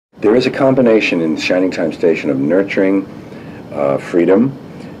There is a combination in Shining Time Station of nurturing, freedom,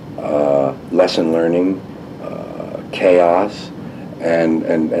 lesson learning, chaos,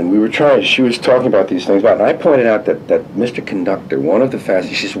 and we were trying, she was talking about these things, and I pointed out that Mr. Conductor, one of the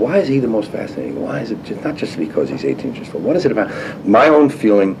fascinating, she says, why is he the most fascinating? Why is it just, not just because he's 18 years old, what is it about? My own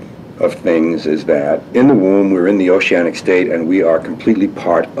feeling of things is that in the womb we're in the oceanic state and we are completely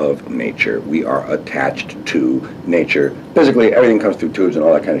part of nature. We are attached to nature. Physically, everything comes through tubes and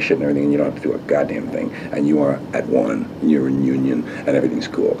all that kind of shit and everything, and you don't have to do a goddamn thing, and you are at one, and you're in union, and everything's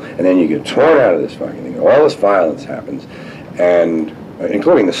cool. And then you get torn out of this fucking thing, all this violence happens, and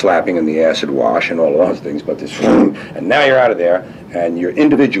including the slapping and the acid wash and all of those things, but this, and now you're out of there, and you're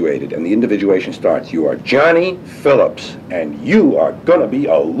individuated, and the individuation starts. You are Johnny Phillips, and you are going to be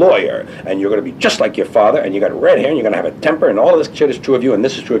a lawyer, and you're going to be just like your father, and you got red hair, and you're going to have a temper, and all of this shit is true of you, and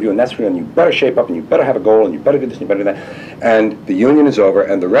this is true of you, and that's true, and you better shape up, and you better have a goal, and you better do this, and you better do that. And the union is over,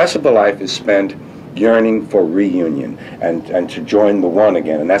 and the rest of the life is spent yearning for reunion and to join the one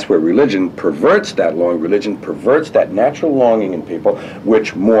again. And that's where religion perverts that longing. Religion perverts that natural longing in people,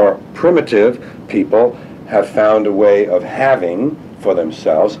 which more primitive people have found a way of having for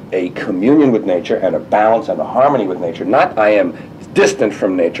themselves a communion with nature and a balance and a harmony with nature. Not I am distant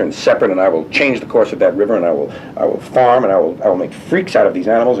from nature and separate, and I will change the course of that river, and I will farm, and I will make freaks out of these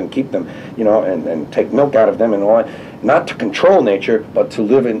animals and keep them, you know, and take milk out of them and all that. Not to control nature, but to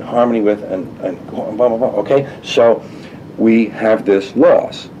live in harmony with and blah, blah, blah, okay? So we have this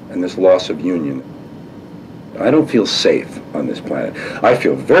loss, and this loss of union. I don't feel safe on this planet. I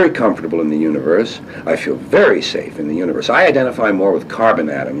feel very comfortable in the universe. I feel very safe in the universe. I identify more with carbon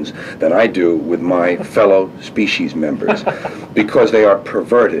atoms than I do with my fellow species members because they are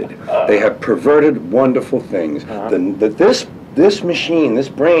perverted. They have perverted wonderful things. This machine, this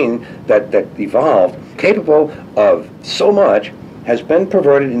brain that evolved, capable of so much, has been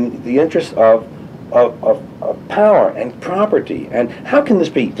perverted in the interest of power and property. And how can this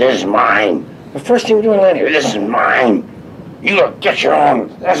be? This is mine. The first thing we do in land here, this is mine. You get your own.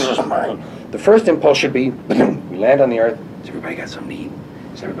 This is mine. The first impulse should be, we land on the earth. Has everybody got something to eat?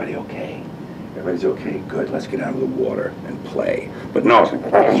 Is everybody okay? Everybody's okay. Good. Let's get out of the water and play. But no, it's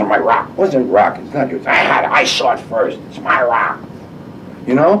like, this is my rock. It wasn't rock. It's not yours. I saw it first. It's my rock.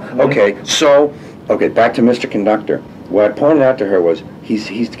 You know? Mm-hmm. Okay. So, okay. Back to Mr. Conductor. What I pointed out to her was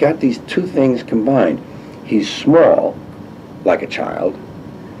he's got these two things combined. He's small, like a child,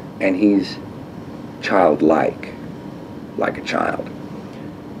 and he's childlike, like a child.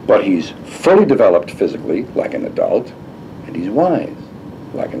 But he's fully developed physically, like an adult, and he's wise,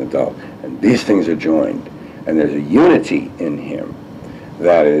 like an adult. And these things are joined, and there's a unity in him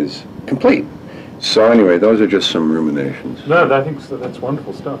that is complete. So anyway, those are just some ruminations. No, I think that's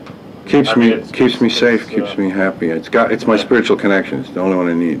wonderful stuff. Keeps me safe, keeps me happy. It's my spiritual connection. It's the only one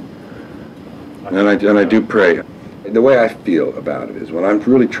I need. And I do pray. The way I feel about it is when I'm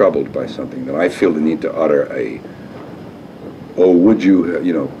really troubled by something, that I feel the need to utter a, oh, would you,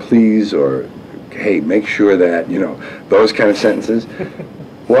 you know, please, or hey, make sure that, you know, those kind of sentences.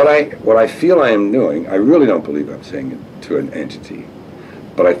 What I feel I am doing, I really don't believe I'm saying it to an entity.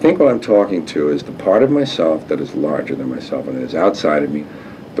 But I think what I'm talking to is the part of myself that is larger than myself and that is outside of me,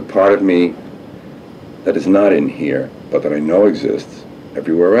 the part of me that is not in here, but that I know exists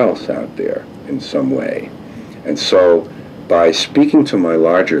everywhere else out there in some way. And so by speaking to my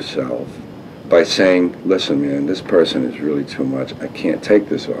larger self, by saying, listen man, this person is really too much, I can't take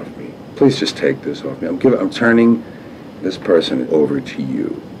this off me. Please just take this off me. I'm turning this person over to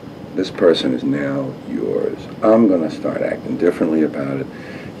you. This person is now yours. I'm going to start acting differently about it.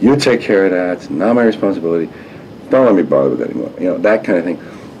 You take care of that. It's not my responsibility. Don't let me bother with it anymore. You know, that kind of thing.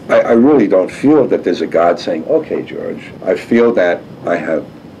 I really don't feel that there's a God saying, okay, George. I feel that I have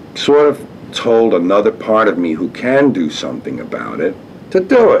sort of told another part of me who can do something about it to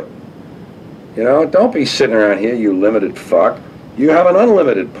do it. You know, don't be sitting around here, you limited fuck. You have an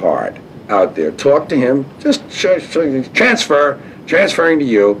unlimited part out there. Talk to him. Just transferring to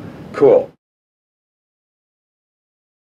you. Cool.